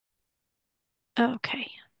Okay.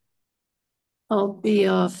 I'll be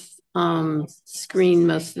off screen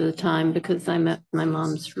most of the time because I'm at my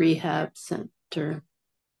mom's rehab center.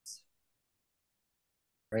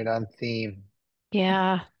 Right on theme.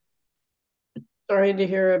 Yeah. Sorry to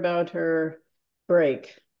hear about her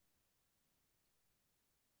break.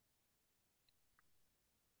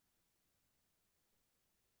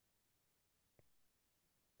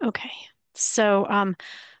 Okay. So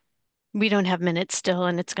we don't have minutes still,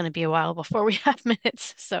 and it's going to be a while before we have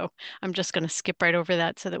minutes. So I'm just going to skip right over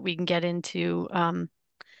that so that we can get into the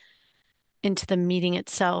meeting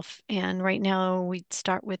itself. And right now we'd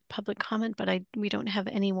start with public comment, but we don't have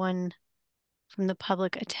anyone from the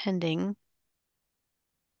public attending.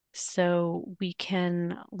 So we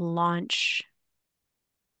can launch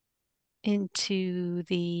into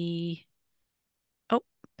the, oh,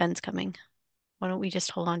 Ben's coming. Why don't we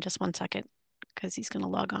just hold on just 1 second because he's going to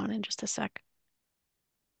log on in just a sec.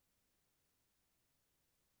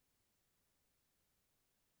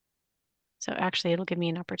 So actually it'll give me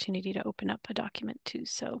an opportunity to open up a document too.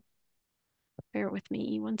 So bear with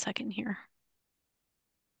me 1 second here.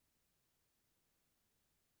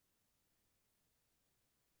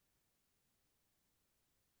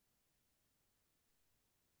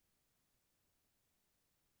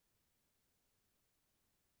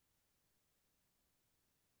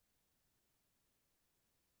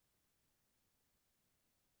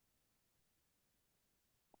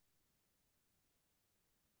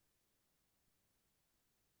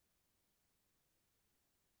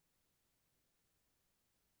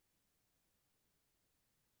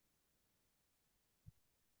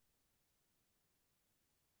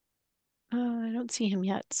 I don't see him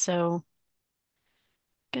yet, so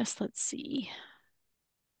guess let's see.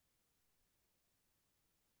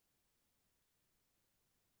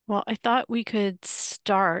 Well, I thought we could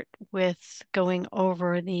start with going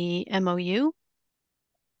over the MOU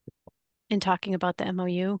and talking about the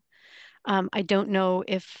MOU. I don't know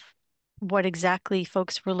if what exactly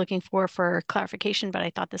folks were looking for clarification, but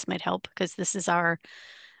I thought this might help because this is our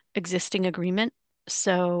existing agreement.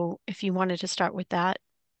 So if you wanted to start with that,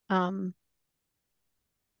 um,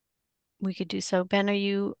 we could do so. Ben, are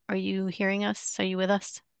you hearing us? Are you with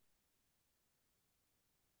us?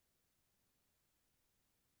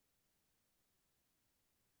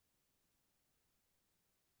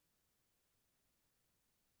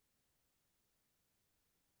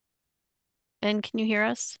 Ben, can you hear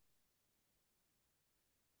us?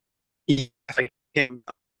 Yes, I can.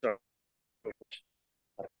 So,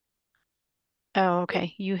 Oh,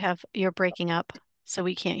 okay. You're breaking up, so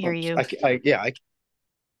we can't hear you. yeah, I can.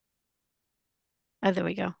 Oh, there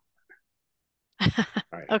we go. All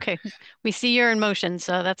right. Okay, we see you're in motion,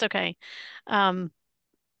 so that's okay. Um,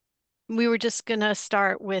 we were just gonna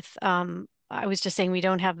start with, I was just saying we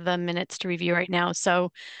don't have the minutes to review right now,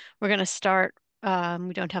 so we're gonna start,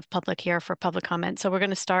 we don't have public here for public comment, so we're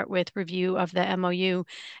gonna start with review of the MOU.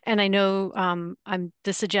 And I know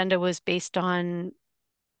this agenda was based on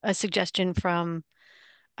a suggestion from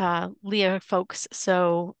Leah folks,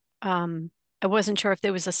 so I wasn't sure if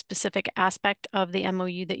there was a specific aspect of the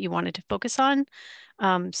MOU that you wanted to focus on.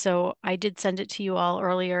 So I did send it to you all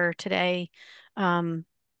earlier today.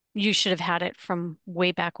 You should have had it from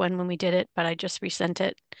way back when we did it, but I just resent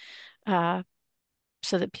it uh,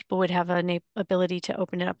 so that people would have an ability to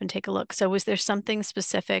open it up and take a look. So was there something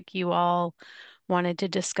specific you all wanted to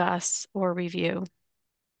discuss or review?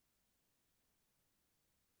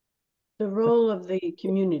 The role of the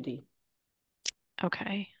community.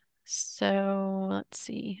 Okay, so let's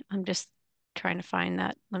see. I'm just trying to find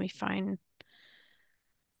that. Let me find.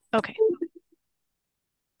 Okay.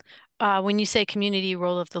 When you say community,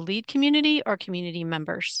 role of the lead community or community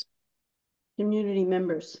members? Community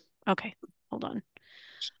members. Okay, hold on.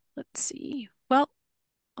 Let's see. Well,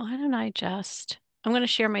 why don't I'm going to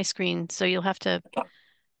share my screen, so you'll have to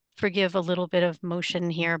forgive a little bit of motion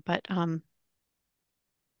here, but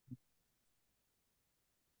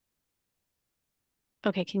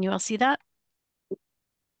okay, can you all see that?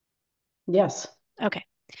 Yes. Okay,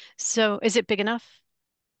 so is it big enough?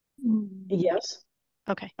 Yes.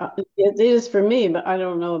 Okay, It is for me, but I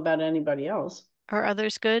don't know about anybody else. are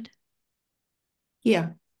others good? Yeah.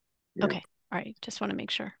 Okay, all right, just want to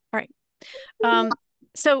make sure. All right,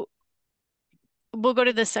 so we'll go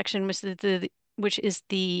to this section, which is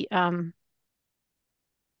the let's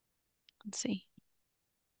see.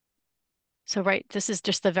 So right, this is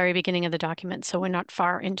just the very beginning of the document, so we're not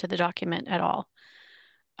far into the document at all.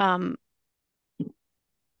 Um,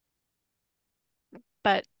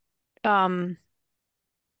 but um,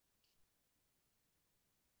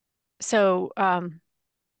 so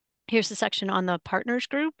here's the section on the partners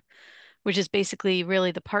group, which is basically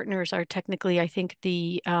really the partners are technically, I think,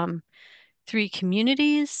 the three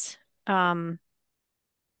communities. Let's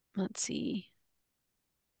see.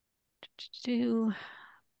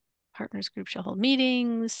 Partners group shall hold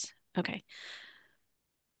meetings. Okay.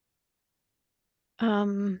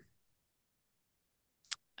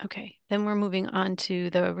 Okay, then we're moving on to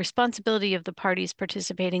the responsibility of the parties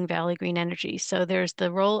participating Valley Green Energy. So there's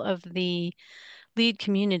the role of the lead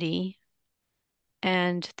community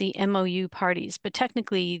and the MOU parties, but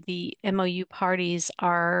technically the MOU parties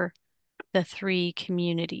are the three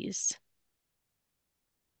communities.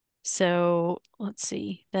 So let's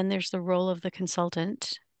see, then there's the role of the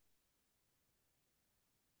consultant.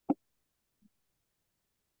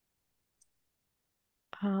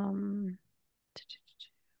 Um,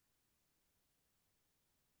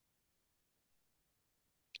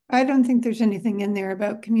 I don't think there's anything in there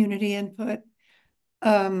about community input.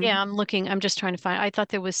 yeah, I'm just trying to find, I thought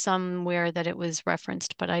there was somewhere that it was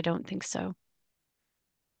referenced, but I don't think so.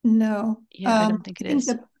 No. Yeah, I don't think it I think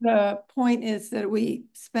is. the point is that we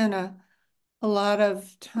spent a lot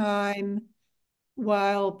of time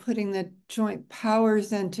while putting the joint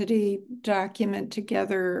powers entity document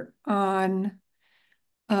together on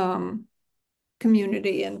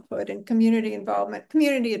community input and community involvement,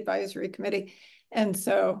 community advisory committee. And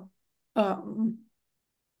so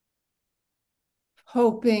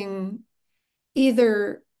hoping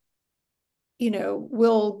either,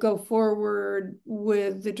 we'll go forward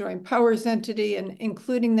with the joint powers entity and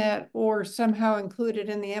including that, or somehow include it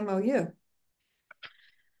in the MOU.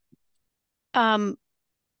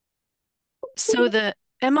 So the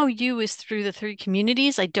MOU is through the three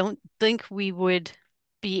communities. I don't think we would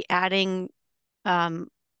be adding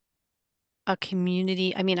a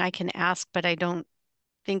community. I mean, I can ask, but I don't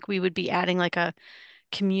think we would be adding like a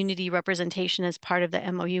community representation as part of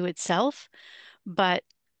the MOU itself. But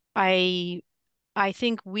I I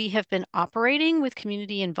think we have been operating with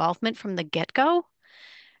community involvement from the get-go.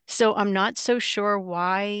 So I'm not so sure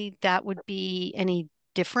why that would be any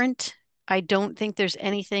different. I don't think there's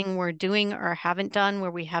anything we're doing or haven't done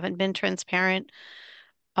where we haven't been transparent,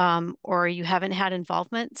 or you haven't had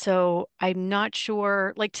involvement. So I'm not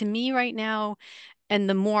sure, like to me right now, and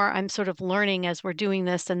the more I'm sort of learning as we're doing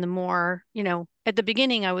this, and the more, at the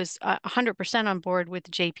beginning I was 100% on board with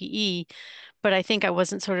JPE, but I think I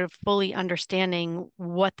wasn't sort of fully understanding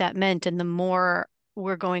what that meant. And the more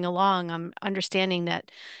we're going along, I'm understanding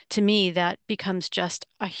that to me, that becomes just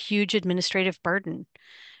a huge administrative burden.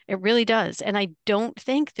 It really does. And I don't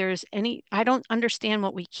think I don't understand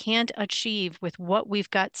what we can't achieve with what we've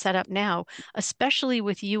got set up now, especially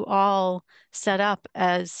with you all set up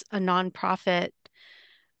as a nonprofit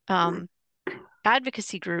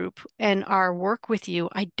advocacy group and our work with you.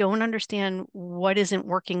 I don't understand what isn't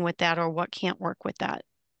working with that or what can't work with that.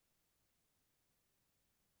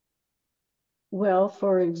 Well,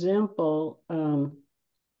 for example,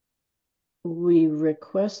 we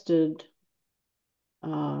requested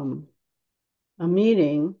a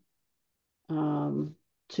meeting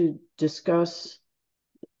to discuss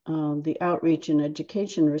the outreach and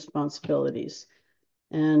education responsibilities.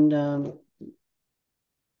 And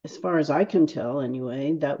as far as I can tell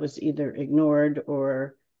anyway, that was either ignored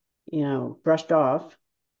or, brushed off.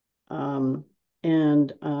 That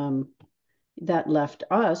left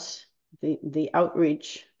us, the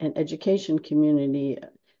outreach and education committee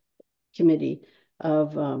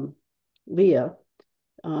of LEA,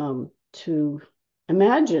 to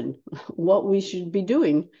imagine what we should be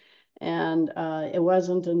doing. And it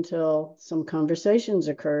wasn't until some conversations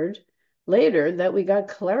occurred later that we got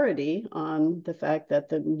clarity on the fact that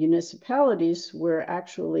the municipalities were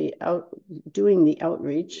actually out doing the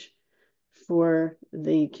outreach for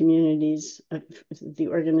the communities, the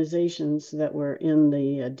organizations that were in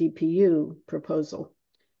the DPU proposal.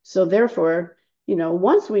 So therefore,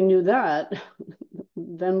 once we knew that,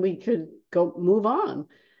 then we could go move on.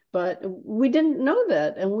 But we didn't know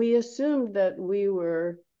that, and we assumed that we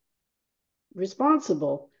were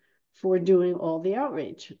responsible for doing all the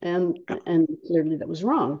outreach, and clearly that was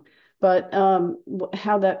wrong. But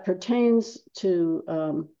how that pertains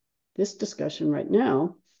to this discussion right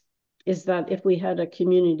now is that if we had a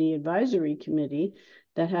community advisory committee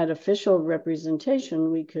that had official representation,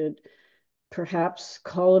 we could perhaps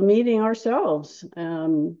call a meeting ourselves,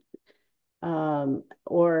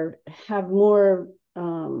 or have more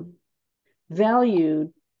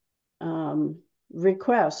valued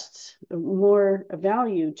requests, more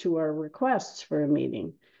value to our requests for a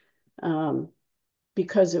meeting,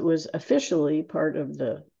 because it was officially part of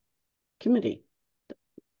the committee.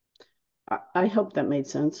 I hope that made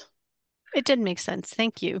sense. It did make sense.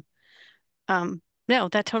 Thank you. No,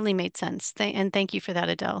 that totally made sense. And thank you for that,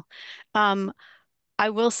 Adele. Um, I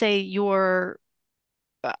will say to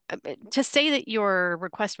say that your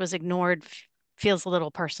request was ignored feels a little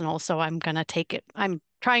personal, so I'm gonna take it. I'm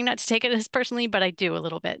trying not to take it as personally, but I do a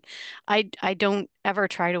little bit. I don't ever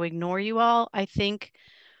try to ignore you all. I think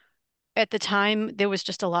at the time there was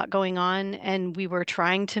just a lot going on and we were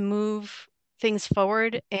trying to move things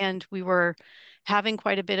forward and we were having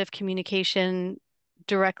quite a bit of communication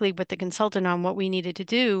directly with the consultant on what we needed to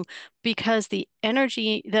do because the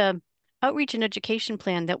outreach and education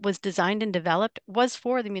plan that was designed and developed was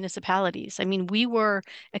for the municipalities. I mean, we were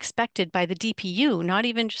expected by the DPU, not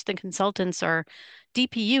even just the consultants or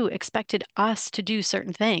DPU expected us to do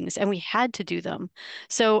certain things and we had to do them.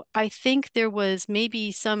 So I think there was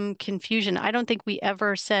maybe some confusion. I don't think we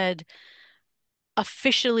ever said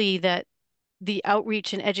officially that the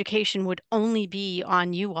outreach and education would only be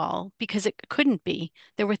on you all because it couldn't be.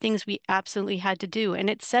 There were things we absolutely had to do,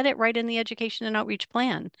 and it said it right in the education and outreach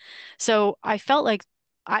plan. So I felt like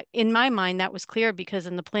in my mind, that was clear because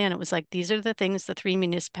in the plan, it was like, these are the things the three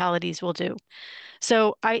municipalities will do.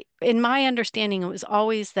 So in my understanding, it was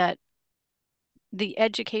always that the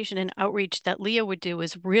education and outreach that Leah would do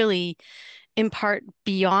was really in part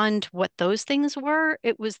beyond what those things were.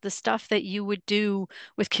 It was the stuff that you would do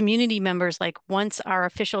with community members, like once our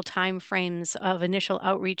official time frames of initial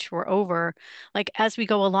outreach were over, like as we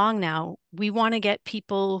go along now, we want to get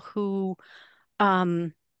people who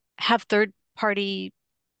um, have third party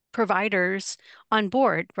providers on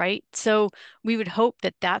board, right? So we would hope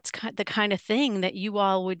that that's the kind of thing that you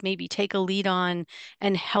all would maybe take a lead on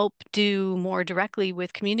and help do more directly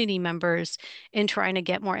with community members in trying to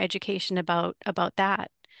get more education about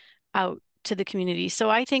that out to the community. So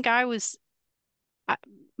I think I-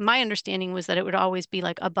 my understanding was that it would always be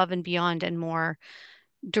like above and beyond and more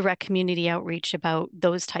direct community outreach about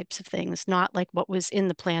those types of things, not like what was in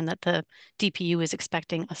the plan that the DPU is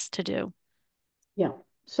expecting us to do. Yeah.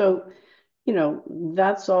 So,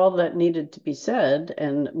 that's all that needed to be said.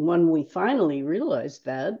 And when we finally realized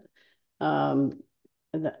that, um,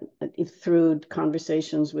 through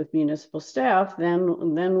conversations with municipal staff,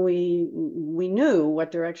 then we knew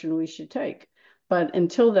what direction we should take. But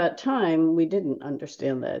until that time, we didn't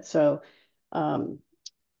understand that. Um,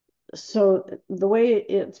 so the way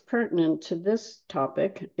it's pertinent to this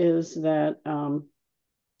topic is that,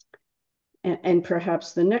 and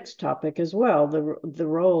perhaps the next topic as well, the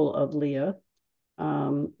role of Leah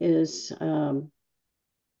is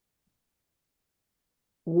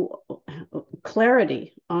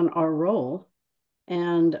clarity on our role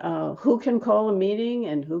and who can call a meeting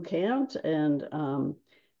and who can't, and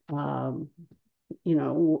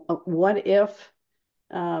what if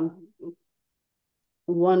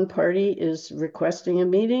one party is requesting a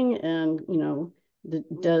meeting, and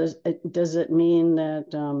does it mean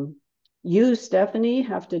that you, Stephanie,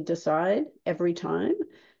 have to decide every time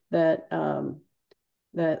that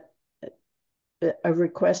that a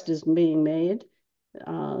request is being made?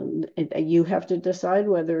 You have to decide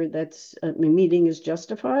whether that's a meeting is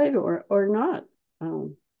justified or not.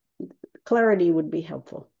 Clarity would be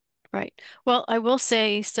helpful. Right. Well, I will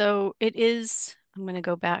say, so it is, I'm going to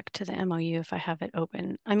go back to the MOU if I have it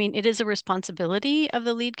open. I mean, it is a responsibility of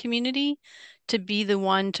the lead community to be the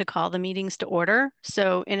one to call the meetings to order.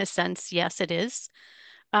 So in a sense, yes, it is.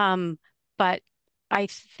 But I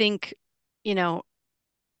think, you know,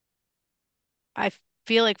 I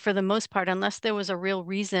feel like for the most part, unless there was a real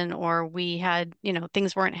reason or we had,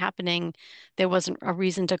 things weren't happening, there wasn't a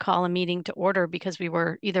reason to call a meeting to order because we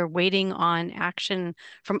were either waiting on action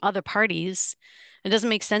from other parties. It doesn't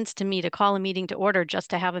make sense to me to call a meeting to order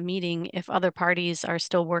just to have a meeting if other parties are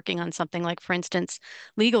still working on something like, for instance,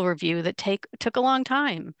 legal review that took a long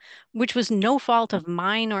time, which was no fault of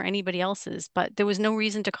mine or anybody else's, but there was no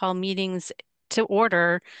reason to call meetings to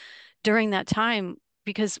order during that time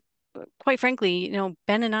because quite frankly,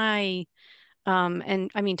 Ben and I,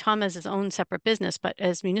 and I mean, Tom has his own separate business, but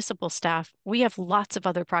as municipal staff, we have lots of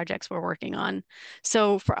other projects we're working on.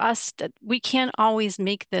 So for us, we can't always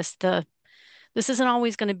make this isn't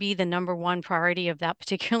always going to be the number one priority of that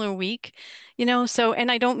particular week, so, and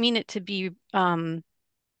I don't mean it to be,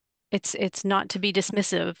 it's not to be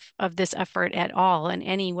dismissive of this effort at all in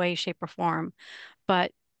any way, shape, or form.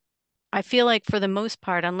 But I feel like for the most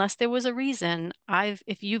part, unless there was a reason,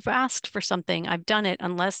 if you've asked for something, I've done it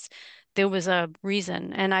unless there was a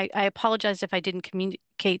reason. And I apologize if I didn't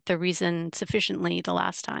communicate the reason sufficiently the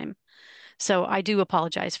last time. So I do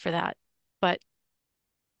apologize for that. But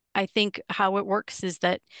I think how it works is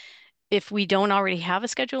that if we don't already have a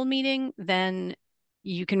scheduled meeting, then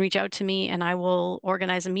you can reach out to me and I will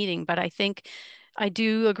organize a meeting. But I think I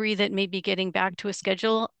do agree that maybe getting back to a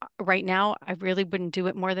schedule right now, I really wouldn't do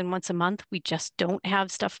it more than once a month. We just don't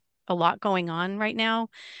have a lot going on right now.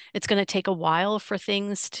 It's going to take a while for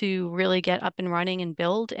things to really get up and running and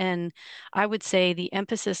build. And I would say the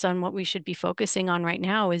emphasis on what we should be focusing on right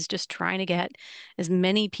now is just trying to get as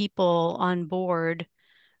many people on board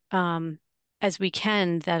um, as we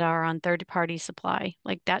can that are on third-party supply.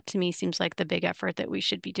 Like that to me seems like the big effort that we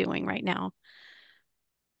should be doing right now.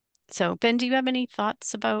 So Ben, do you have any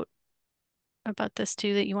thoughts about this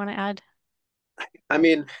too that you want to add? I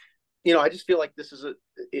mean, I just feel like this is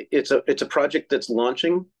it's a project that's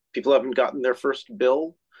launching. People haven't gotten their first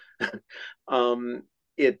bill. um,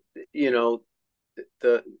 it you know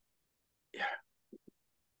the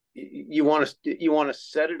you want to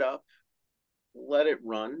set it up, let it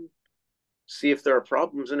run, see if there are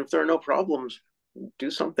problems, and if there are no problems, do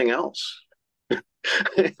something else.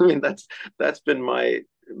 I mean, that's been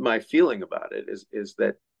my feeling about it is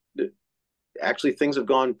that actually things have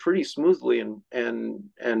gone pretty smoothly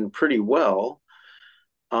and pretty well,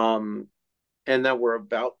 and that we're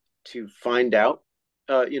about to find out,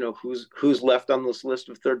 who's left on this list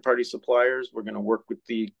of third-party suppliers. We're going to work with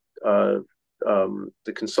the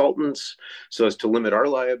consultants so as to limit our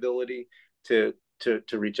liability to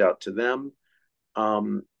reach out to them,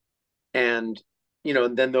 and and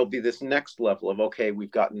then there'll be this next level of, okay,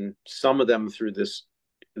 we've gotten some of them through this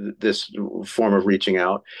form of reaching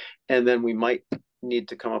out, and then we might need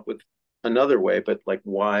to come up with another way. But like,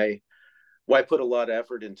 why put a lot of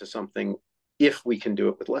effort into something if we can do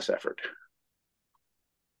it with less effort?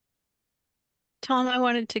 Tom, I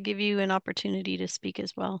wanted to give you an opportunity to speak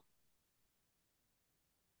as well.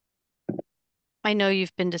 I know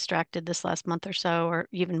you've been distracted this last month or so, or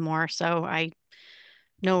even more, so I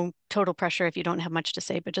no total pressure if you don't have much to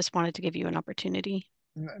say, but just wanted to give you an opportunity.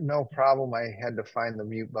 No problem. I had to find the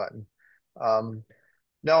mute button.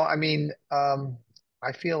 No, I mean,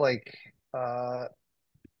 I feel like I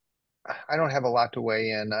don't have a lot to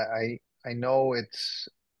weigh in. I know it's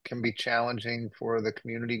can be challenging for the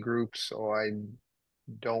community groups, so I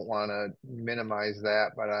don't want to minimize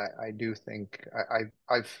that, but I do think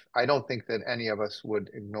I don't think that any of us would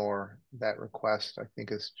ignore that request. I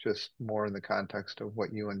think it's just more in the context of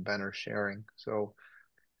what you and Ben are sharing. So,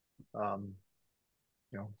 um,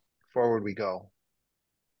 forward we go.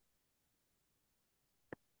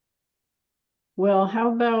 Well,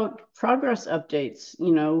 how about progress updates?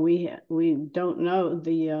 We don't know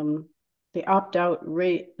the opt-out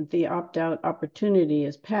rate, the opt-out opportunity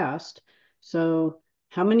is passed. So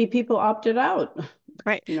how many people opted out?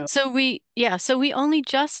 Right. So we only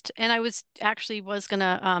just, and I was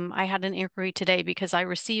gonna, I had an inquiry today because I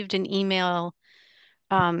received an email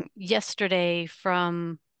yesterday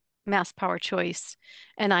from Mass Power Choice,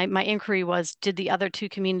 and my inquiry was, did the other two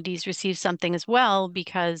communities receive something as well?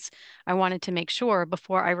 Because I wanted to make sure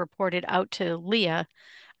before I reported out to Leah.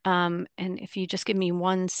 And if you just give me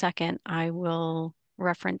 1 second, I will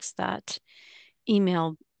reference that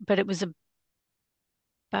email. But it was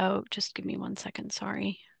about, just give me 1 second,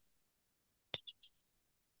 sorry.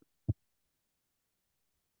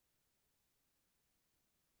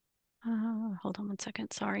 Hold on 1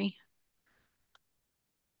 second, sorry.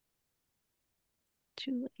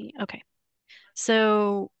 Julie, okay.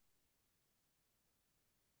 So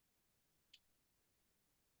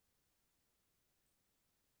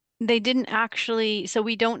they didn't actually, so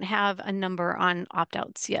we don't have a number on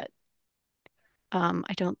opt-outs yet. I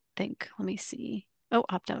don't think, let me see. Oh,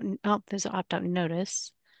 opt-out, oh, there's an opt-out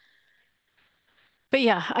notice. But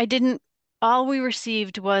yeah, all we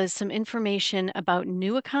received was some information about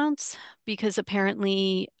new accounts because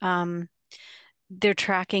apparently they're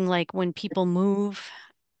tracking like when people move,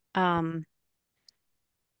 um,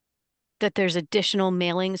 that there's additional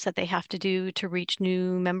mailings that they have to do to reach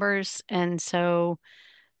new members. And so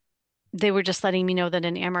they were just letting me know that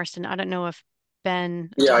in Amherst, and I don't know if Ben,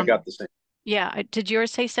 Yeah, I Tom, got the same. yeah, did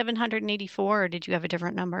yours say 784 or did you have a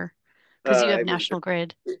different number? Because you have National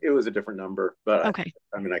Grid. It was a different number, but Okay.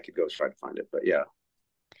 I mean, I could go try to find it, but yeah.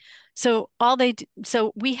 So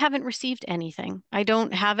so we haven't received anything. I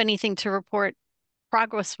don't have anything to report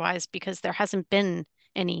progress-wise because there hasn't been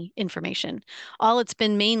any information. All it's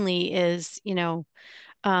been mainly is,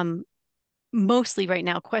 mostly right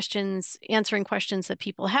now answering questions that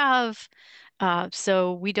people have.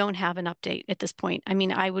 So we don't have an update at this point. I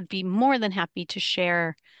mean, I would be more than happy to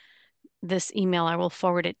share this email. I will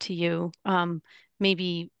forward it to you.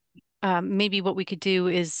 Maybe what we could do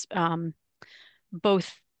is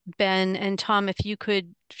both Ben and Tom, if you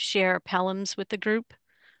could share Pelham's with the group,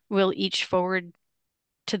 we'll each forward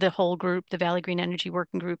to the whole group, the Valley Green Energy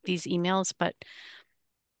Working Group, these emails. But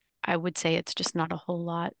I would say it's just not a whole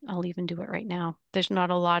lot. I'll even do it right now. There's not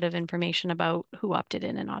a lot of information about who opted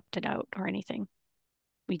in and opted out or anything.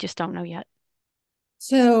 We just don't know yet.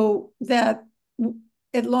 So that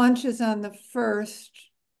it launches on the 1st.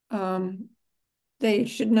 They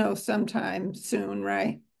should know sometime soon,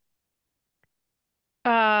 right?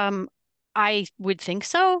 I would think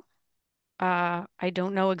so. I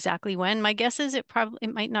don't know exactly when. My guess is it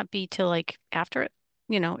might not be till like after it,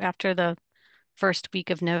 after the first week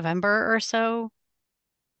of November or so.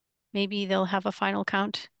 Maybe they'll have a final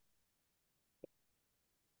count.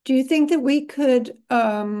 Do you think that we could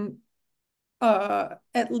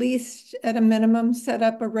at least at a minimum set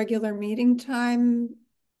up a regular meeting time?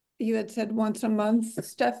 You had said once a month,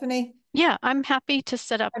 Stephanie? Yeah, I'm happy to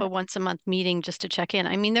set up a once a month meeting just to check in.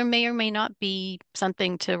 I mean, there may or may not be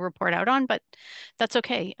something to report out on, but that's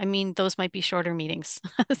okay. I mean, those might be shorter meetings.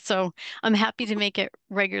 So I'm happy to make it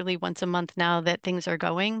regularly once a month now that things are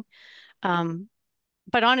going. Um,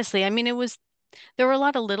 but honestly, I mean, there were a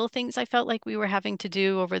lot of little things I felt like we were having to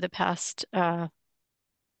do over the past,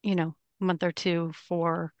 month or two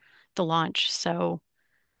for the launch. So,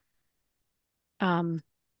 um,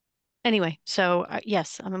 anyway, so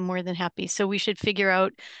yes, I'm more than happy. So we should figure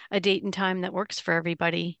out a date and time that works for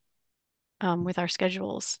everybody with our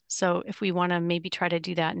schedules. So if we want to maybe try to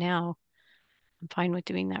do that now, I'm fine with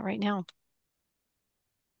doing that right now.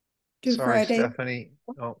 Do Sorry, Friday. Stephanie.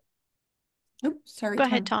 Oh, Oops, sorry, Go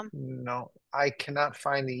ahead, Tom. Tom. no, I cannot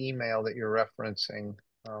find the email that you're referencing.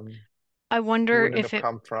 I Who wonder would it if have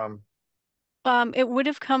come from? it would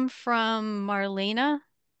have come from Marlena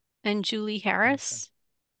and Julie Okay. Harris.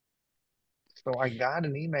 So I got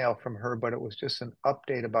an email from her, but it was just an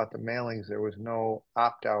update about the mailings. There was no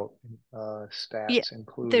opt-out Yeah, stats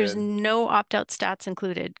there's included. no opt-out stats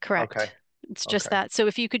included, Okay, correct? It's just okay. that. So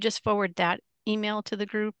if you could just forward that email to the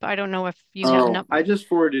group. I don't know if you have an Oh, up. I just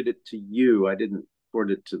forwarded it to you. I didn't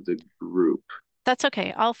forward it to the group. That's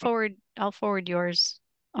okay. I'll forward yours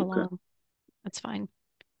Okay. along. That's fine.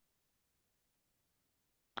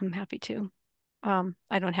 I'm happy to.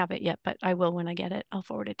 I don't have it yet, but I will when I get it. I'll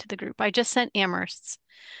forward it to the group. I just sent Amherst's.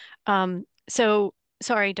 So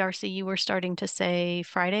sorry, Darcy, you were starting to say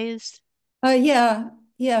Fridays? Yeah,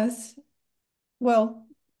 yes. Well,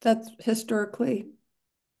 that's historically,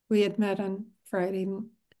 we had met on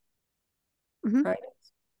Hmm. Friday.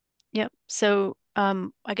 Yep. So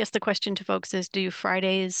I guess the question to folks is, do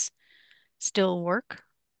Fridays still work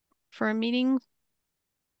for a meeting?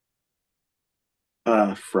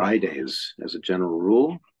 Fridays as a general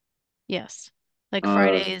rule. Yes. Like Uh,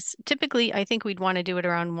 Fridays, typically, I think we'd want to do it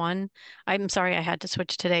around 1. I'm sorry I had to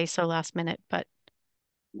switch today, so last minute, but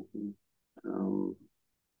um,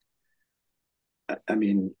 I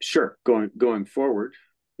mean, sure, going forward,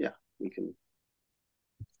 yeah, we can.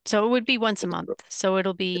 so it would be once a month. So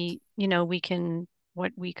it'll be,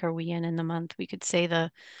 what week are we in the month? We could say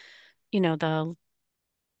the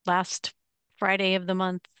last Friday of the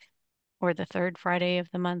month or the third Friday of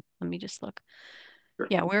the month. Let me just look. Sure.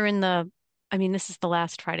 Yeah, I mean, this is the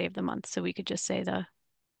last Friday of the month, so we could just say the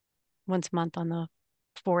once a month on the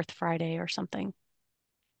fourth Friday or something.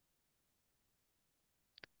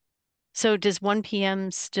 So does 1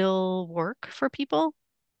 p.m. still work for people?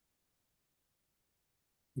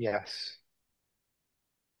 Yes.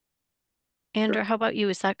 Andrew, Sure. how about you?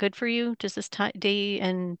 Is that good for you? Does this day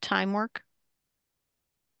and time work?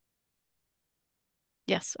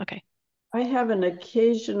 Yes, okay. I have an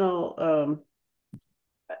occasional,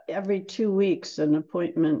 every 2 weeks, an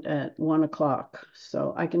appointment at 1 o'clock.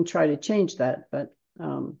 So I can try to change that, but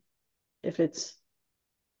if it's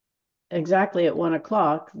exactly at 1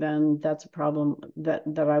 o'clock, then that's a problem that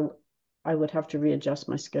I would have to readjust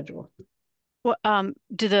my schedule. Well,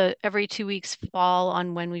 do the every 2 weeks fall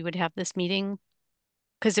on when we would have this meeting?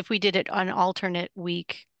 Because if we did it on alternate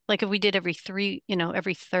week, like if we did every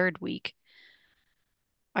third week,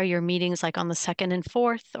 are your meetings like on the second and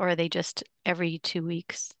fourth, or are they just every 2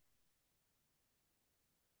 weeks?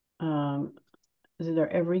 They're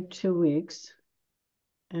every 2 weeks,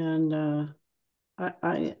 and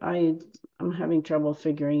I'm having trouble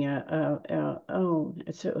figuring out. Oh,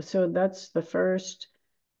 so that's the first.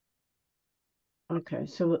 Okay,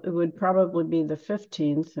 so it would probably be the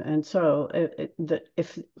 15th, and so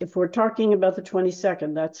if we're talking about the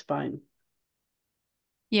 22nd, that's fine.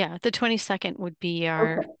 Yeah, the 22nd would be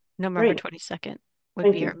our Okay, November great. 22nd would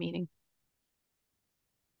Thank be our you. meeting.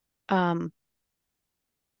 Um,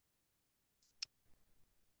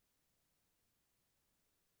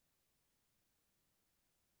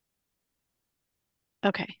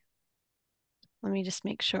 okay. Let me just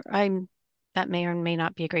make sure. That may or may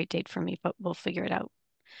not be a great date for me, but we'll figure it out.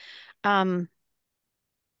 Um,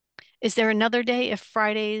 Is there another day if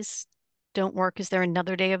Fridays don't work? Is there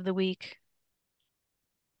another day of the week?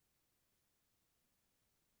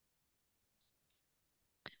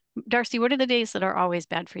 Darcy, what are the days that are always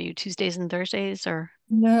bad for you? Tuesdays and Thursdays or?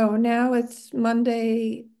 No, now it's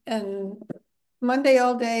Monday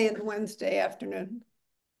all day and Wednesday afternoon.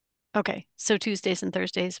 Okay, so Tuesdays and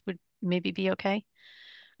Thursdays would maybe be okay.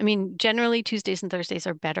 I mean, generally Tuesdays and Thursdays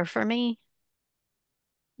are better for me.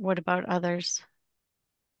 What about others?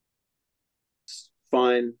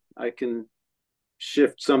 Fine. I can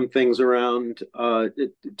shift some things around.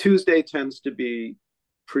 Tuesday tends to be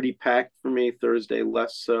pretty packed for me, Thursday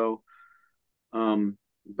less so.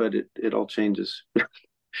 But it all changes.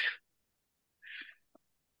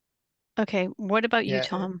 Okay, what about you, Yeah,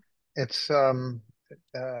 Tom? it's I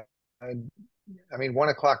mean, 1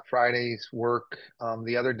 o'clock Fridays work.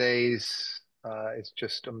 The other days, it's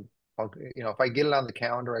just if I get it on the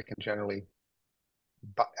calendar, I can generally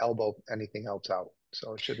elbow anything else out,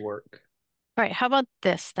 so it should work. All right, how about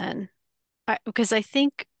this then? Because I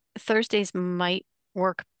think Thursdays might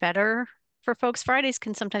work better for folks. Fridays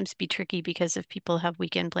can sometimes be tricky because if people have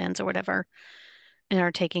weekend plans or whatever and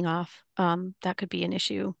are taking off, that could be an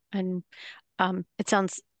issue. And it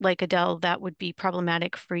sounds like Adele, that would be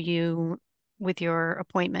problematic for you with your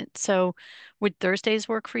appointment. So would Thursdays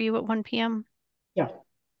work for you at 1 p.m.? Yeah.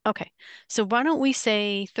 Okay, so why don't we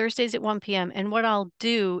say Thursdays at 1 p.m. And what I'll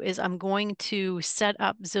do is I'm going to set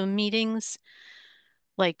up Zoom meetings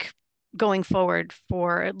like going forward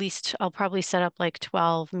for at least I'll probably set up like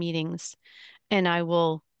 12 meetings and I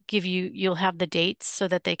will give you'll have the dates so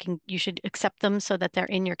that you should accept them so that they're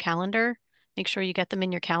in your calendar. Make sure you get them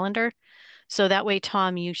in your calendar. So that way,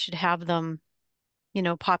 Tom, you should have them,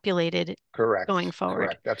 populated Correct. going forward.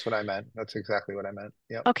 Correct. That's what I meant. That's exactly what I meant.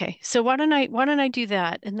 Yep. Okay, so why don't I do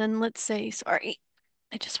that? And then let's say, sorry,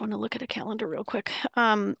 I just want to look at a calendar real quick.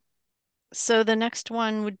 So the next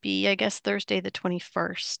one would be, I guess, Thursday the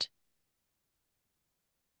 21st.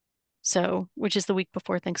 So, which is the week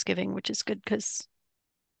before Thanksgiving, which is good because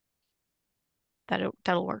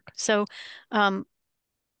that'll work. So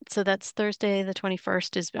that's Thursday the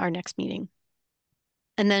 21st is our next meeting.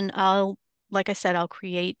 And then like I said, I'll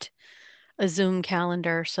create a Zoom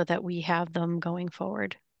calendar so that we have them going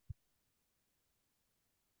forward.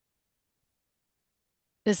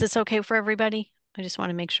 Is this okay for everybody? I just want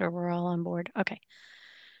to make sure we're all on board. Okay,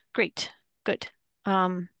 great, good.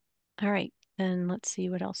 All right, then let's see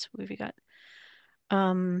what else we've got.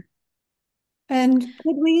 And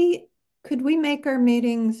could we make our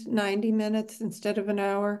meetings 90 minutes instead of an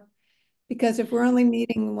hour? Because if we're only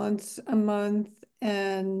meeting once a month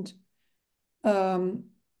and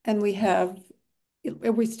we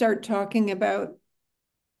if we start talking about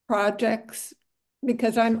projects,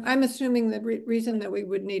 because I'm assuming the reason that we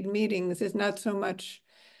would need meetings is not so much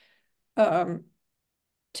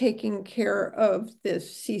taking care of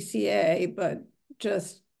this CCA, but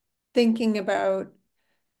just thinking about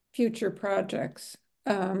future projects.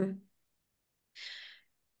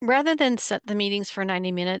 Rather than set the meetings for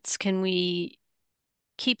 90 minutes, can we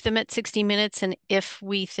keep them at 60 minutes? And if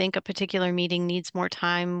we think a particular meeting needs more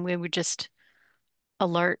time, we would just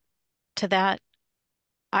alert to that.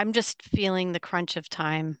 I'm just feeling the crunch of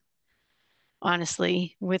time,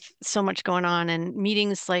 honestly, with so much going on. And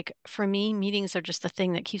meetings, like for me, meetings are just the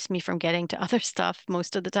thing that keeps me from getting to other stuff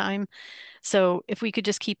most of the time. So if we could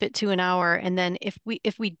just keep it to an hour, and then if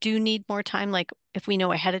we do need more time, like if we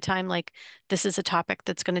know ahead of time, like this is a topic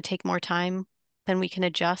that's going to take more time, then we can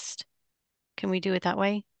adjust. Can we do it that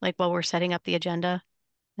way? Like while we're setting up the agenda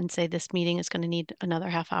and say this meeting is going to need another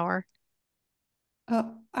half hour?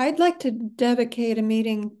 I'd like to dedicate a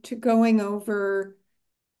meeting to going over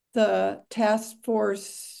the task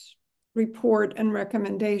force report and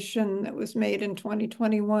recommendation that was made in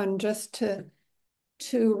 2021, just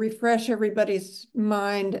to refresh everybody's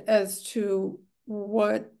mind as to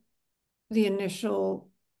what the initial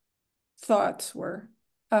thoughts were.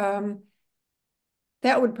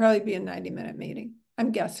 That would probably be a 90-minute meeting,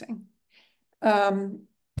 I'm guessing. Do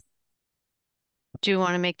you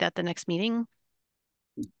want to make that the next meeting?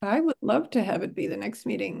 I would love to have it be the next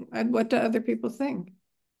meeting. What do other people think?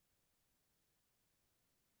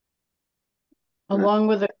 Along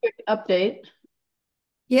with a quick update.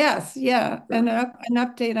 Yes, yeah, and an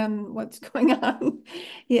update on what's going on.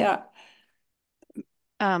 Yeah.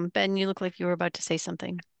 Ben, you look like you were about to say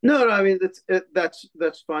something. No, I mean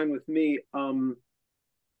that's fine with me.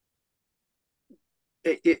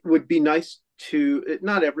 It would be nice to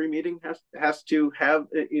not every meeting has to have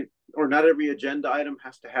or not every agenda item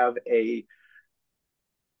has to have a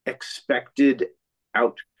expected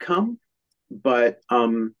outcome, but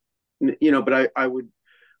but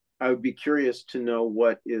I would be curious to know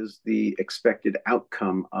what is the expected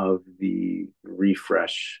outcome of the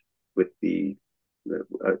refresh with the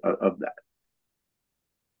of that.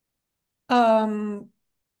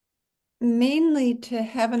 Mainly to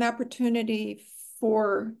have an opportunity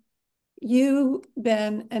for you,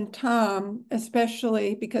 Ben, and Tom,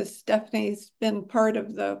 especially because Stephanie's been part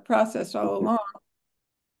of the process all along,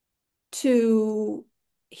 to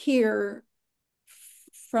hear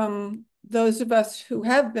from those of us who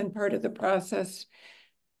have been part of the process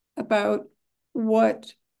about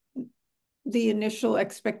what the initial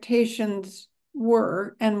expectations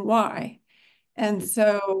were and why. And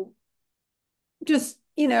so just,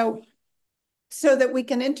 so that we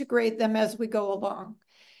can integrate them as we go along.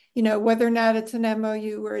 Whether or not it's an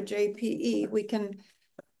MOU or a JPE, we can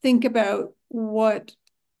think about what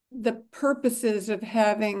the purposes of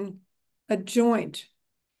having a joint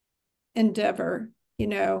endeavor,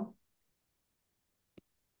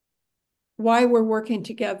 why we're working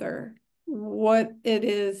together, what it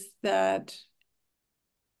is that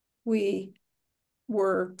we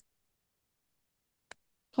were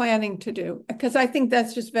planning to do. Because I think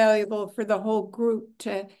that's just valuable for the whole group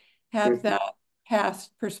to have that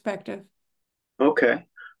past perspective. Okay.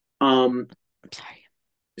 I'm sorry.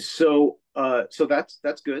 So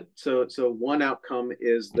that's good. So one outcome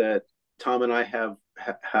is that Tom and I have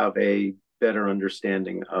a better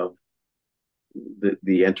understanding of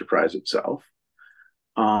the enterprise itself.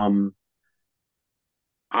 I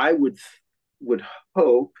would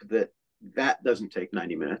hope that doesn't take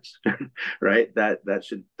 90 minutes, right?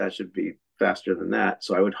 That should be faster than that.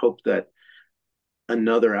 So I would hope that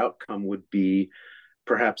another outcome would be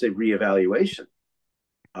perhaps a reevaluation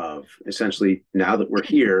of essentially, now that we're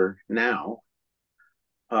here now,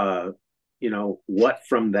 what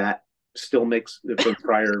from that still makes, from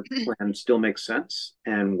prior plan still makes sense,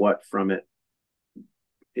 and what from it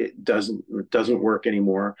doesn't work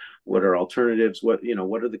anymore. What are alternatives? What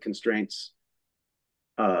are the constraints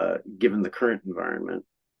given the current environment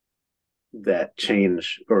that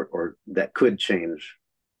change or that could change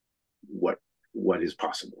what is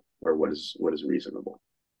possible or what is reasonable.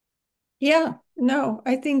 Yeah, no,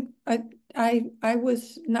 I think I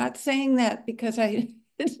was not saying that because I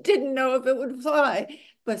didn't know if it would fly,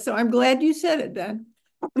 but so I'm glad you said it, Ben.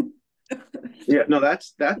 Yeah, no,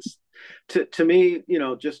 that's to me,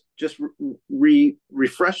 just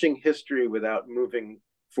refreshing history without moving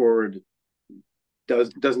forward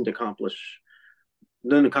doesn't accomplish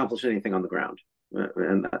anything on the ground,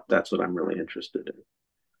 and that's what I'm really interested in.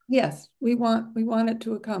 Yes, we want it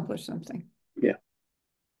to accomplish something. Yeah.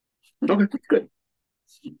 Okay, good.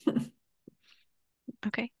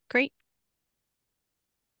 Okay, great.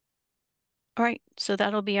 All right, so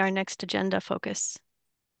that'll be our next agenda focus.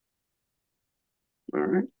 All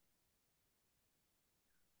right.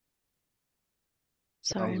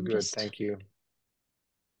 Sorry, Sounds I'm good. just. Thank you. It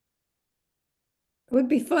would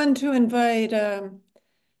be fun to invite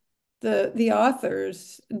the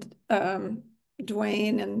authors,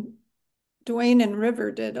 Dwayne and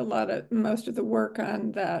River did most of the work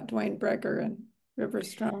on that, Dwayne Brecker and River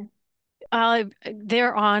Strong.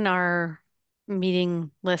 They're on our meeting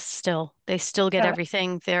list still. They still get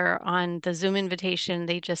everything. They're on the Zoom invitation.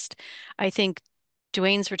 I think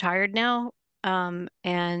Dwayne's retired now,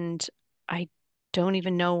 and I don't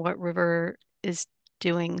even know what River is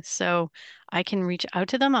doing. So I can reach out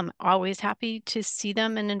to them. I'm always happy to see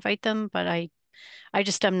them and invite them, but I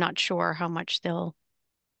just am not sure how much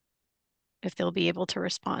if they'll be able to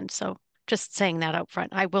respond. So just saying that up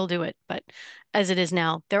front, I will do it, but as it is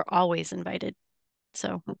now, they're always invited.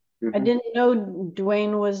 So I didn't know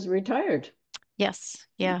Dwayne was retired. yes,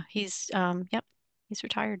 yeah, he's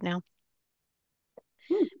retired now.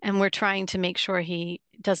 Hmm. And we're trying to make sure he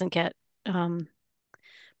doesn't get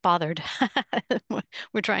bothered.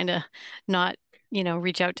 We're trying to not,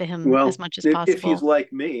 reach out to him as much as possible. If he's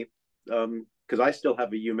like me, because I still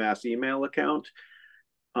have a UMass email account,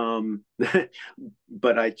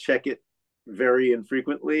 but I check it very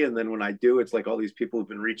infrequently, and then when I do, it's like all these people have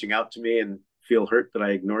been reaching out to me and feel hurt that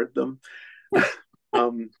I ignored them.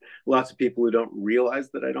 Lots of people who don't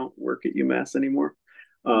realize that I don't work at UMass anymore.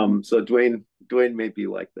 So Dwayne may be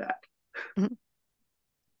like that. Mm-hmm.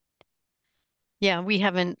 Yeah, we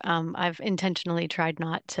haven't. I've intentionally tried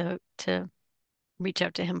not to reach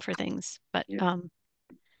out to him for things, but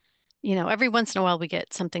Yeah. Every once in a while we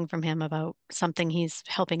get something from him about something he's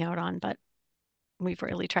helping out on, but we've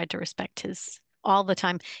really tried to respect his all the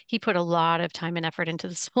time. He put a lot of time and effort into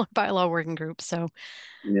the solar bylaw working group, so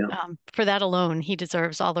Yeah. for that alone, he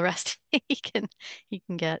deserves all the rest he can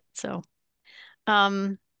get. So,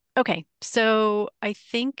 okay, so I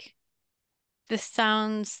think this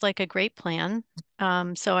sounds like a great plan.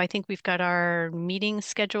 So I think we've got our meeting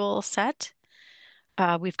schedule set.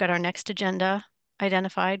 We've got our next agenda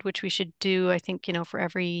identified, which we should do, I think, for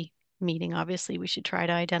every meeting, obviously, we should try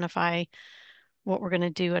to identify what we're going to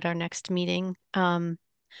do at our next meeting. I'm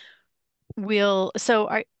still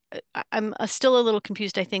a little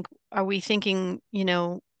confused. I think, are we thinking,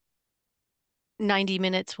 90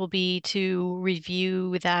 minutes will be to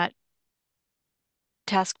review that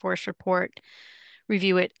task force report,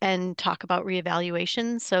 review it, and talk about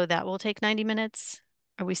reevaluation? So that will take 90 minutes.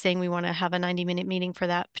 Are we saying we want to have a 90-minute meeting for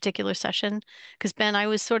that particular session? Because Ben,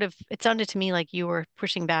 it sounded to me like you were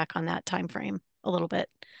pushing back on that time frame a little bit.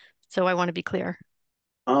 So I want to be clear.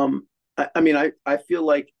 I feel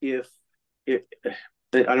like if I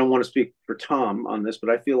don't want to speak for Tom on this, but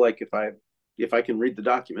I feel like if I can read the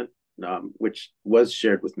document, which was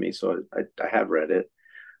shared with me, so I have read it,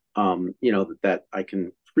 that I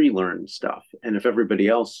can pre-learn stuff. And if everybody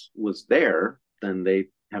else was there, then they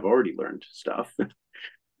have already learned stuff.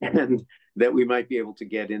 And that we might be able to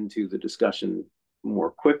get into the discussion more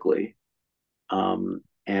quickly.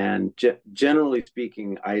 And generally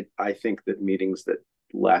speaking, I think that meetings that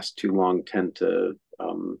last too long tend to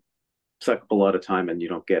suck up a lot of time, and you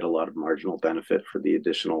don't get a lot of marginal benefit for the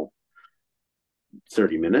additional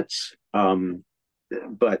 30 minutes.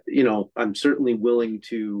 But I'm certainly willing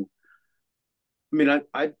to.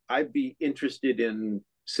 I'd be interested in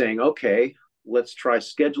saying, okay, let's try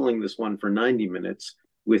scheduling this one for 90 minutes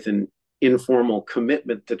with an informal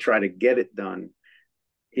commitment to try to get it done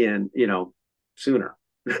in sooner.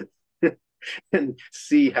 And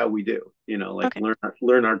see how we do, Okay.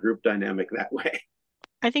 learn our group dynamic that way.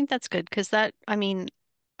 I think that's good because I'm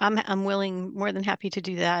more than happy to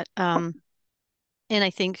do that. And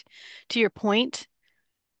I think to your point,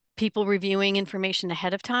 people reviewing information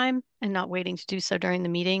ahead of time and not waiting to do so during the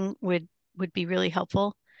meeting would be really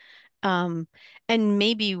helpful. And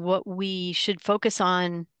maybe what we should focus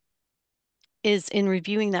on is in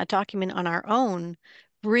reviewing that document on our own,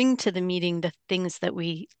 bring to the meeting the things that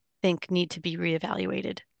we think need to be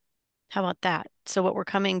reevaluated. How about that? So what we're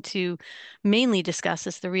coming to mainly discuss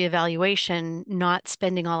is the reevaluation, not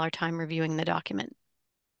spending all our time reviewing the document.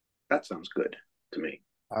 That sounds good to me.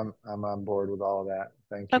 I'm on board with all of that.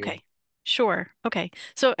 Thank you. Okay, sure. Okay.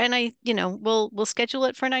 So, and we'll schedule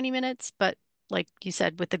it for 90 minutes, but like you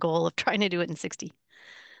said, with the goal of trying to do it in 60.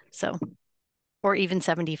 So, or even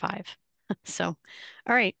 75. So,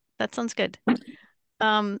 all right, that sounds good.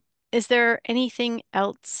 Is there anything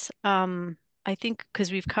else? I think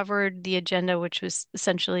because we've covered the agenda, which was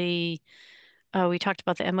essentially we talked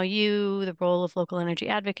about the MOU, the role of local energy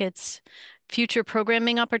advocates, future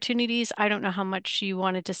programming opportunities. I don't know how much you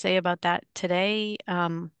wanted to say about that today.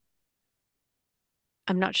 I'm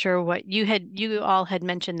not sure what you all had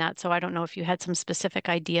mentioned that, so I don't know if you had some specific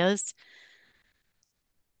ideas.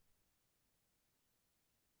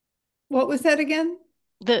 What was that again?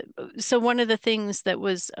 So one of the things that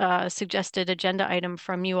was a suggested agenda item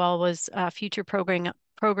from you all was future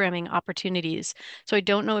programming opportunities. So I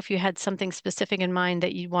don't know if you had something specific in mind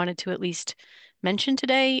that you wanted to at least mention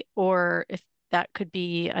today, or if that could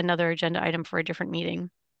be another agenda item for a different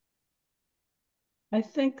meeting. I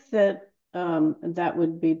think that that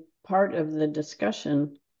would be part of the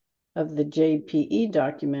discussion of the JPE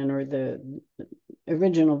document or the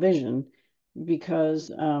original vision,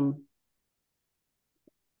 because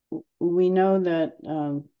we know that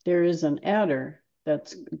there is an adder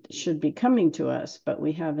that should be coming to us, but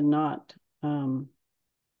we have not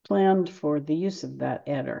planned for the use of that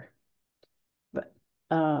adder. But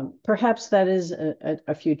perhaps that is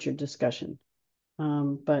a future discussion.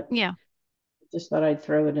 But Yeah. just thought I'd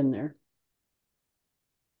throw it in there.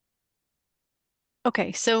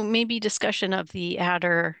 Okay, so maybe discussion of the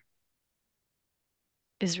adder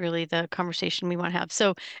is really the conversation we want to have.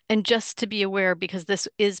 So, and just to be aware, because this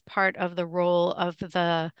is part of the role of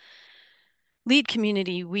the lead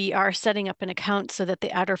community, we are setting up an account so that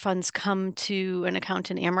the adder funds come to an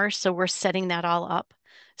account in Amherst. So we're setting that all up.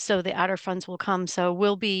 So the adder funds will come. So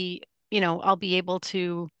we'll be, I'll be able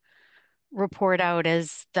to report out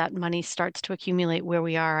as that money starts to accumulate where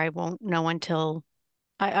we are. I won't know until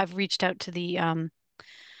I've reached out to the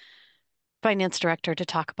finance director to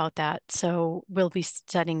talk about that. So we'll be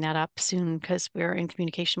setting that up soon because we're in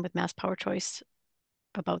communication with Mass Power Choice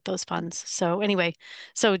about those funds. So anyway,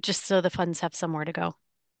 so just so the funds have somewhere to go.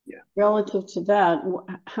 Yeah. Relative to that,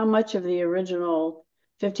 how much of the original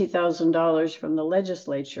 $50,000 from the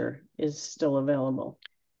legislature is still available?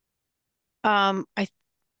 I'm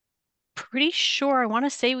pretty sure I want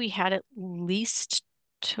to say we had at least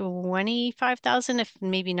 25,000, if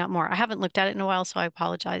maybe not more. I haven't looked at it in a while, so I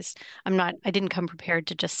apologize. I didn't come prepared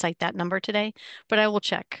to just cite that number today, but I will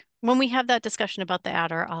check. When we have that discussion about the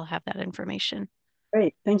adder, I'll have that information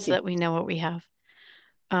Great, thank so you. that we know what we have.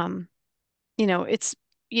 It's,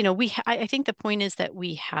 I think the point is that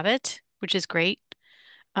we have it, which is great.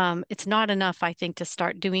 It's not enough, I think, to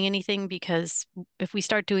start doing anything, because if we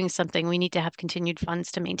start doing something, we need to have continued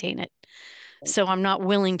funds to maintain it. So I'm not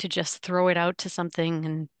willing to just throw it out to something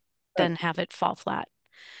and then have it fall flat.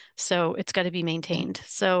 So it's got to be maintained.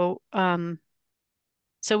 So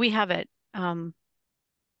we have it. And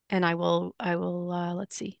I will,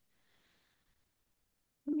 let's see.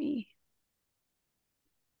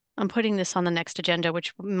 I'm putting this on the next agenda,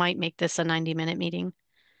 which might make this a 90-minute meeting.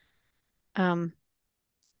 And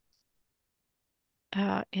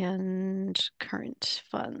current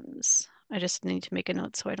funds. I just need to make a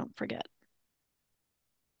note so I don't forget.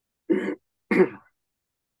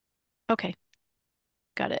 Okay,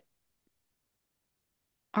 got it.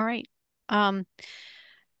 All right.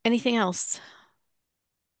 Anything else?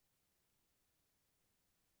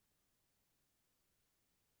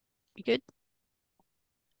 You good?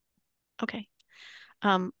 Okay.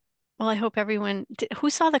 Well, I hope everyone, who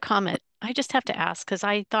saw the comet? I just have to ask because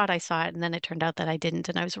I thought I saw it and then it turned out that I didn't,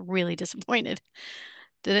 and I was really disappointed.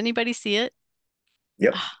 Did anybody see it?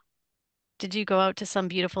 Yep. Did you go out to some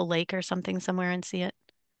beautiful lake or something somewhere and see it?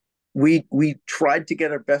 We tried to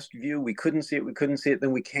get our best view. We couldn't see it. We couldn't see it.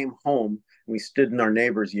 Then we came home and we stood in our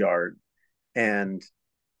neighbor's yard, and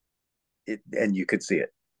you could see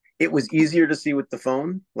it. It was easier to see with the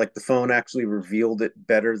phone. Like the phone actually revealed it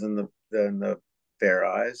better than the bare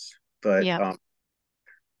eyes. But Yeah.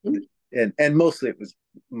 And mostly it was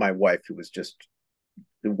my wife who was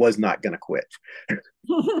not going to quit.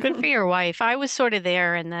 Good for your wife. I was sort of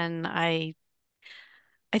there, and then I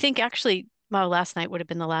think actually, well, last night would have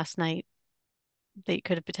been the last night that you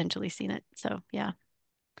could have potentially seen it. So yeah.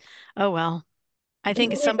 Oh well. I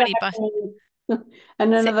think somebody And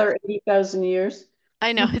another 80,000 years.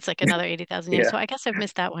 I know it's like another 80,000 years. Yeah. So I guess I've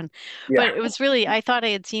missed that one. Yeah. But it was really, I thought I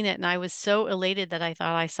had seen it and I was so elated that I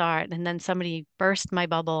thought I saw it. And then somebody burst my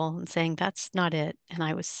bubble and saying, that's not it. And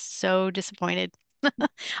I was so disappointed.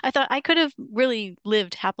 I thought I could have really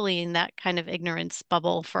lived happily in that kind of ignorance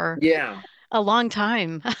bubble for Yeah. a long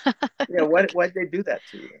time. Yeah. Why'd they do that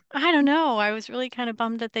to you? I don't know. I was really kind of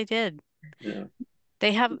bummed that they did. Yeah.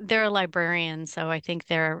 They're a librarian, so I think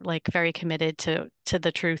they're like very committed to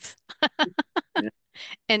the truth Yeah.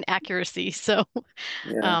 and accuracy. So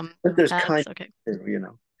Yeah. But there's that's okay. you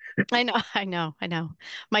know. I know, I know.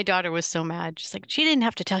 My daughter was so mad. She's like, she didn't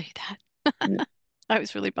have to tell you that. Yeah. I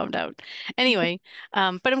was really bummed out. Anyway,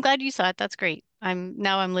 but I'm glad you saw it. That's great. I'm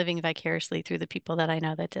living vicariously through the people that I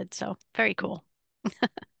know that did. So very cool.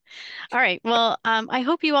 All right. Well, I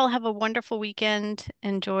hope you all have a wonderful weekend.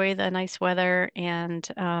 Enjoy the nice weather, and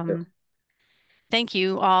thank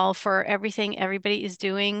you all for everything everybody is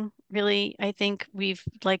doing. Really, I think we've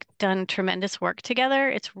like done tremendous work together.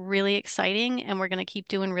 It's really exciting, and we're going to keep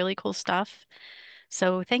doing really cool stuff.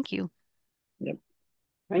 So thank you. Yep.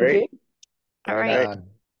 Thank Great. you. All Right right. on.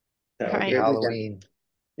 All Have a right. Happy great weekend. Halloween.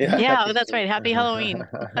 Yeah. Yeah, that's right. Happy Halloween.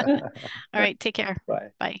 All right. Take care. Bye.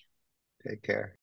 Bye. Take care.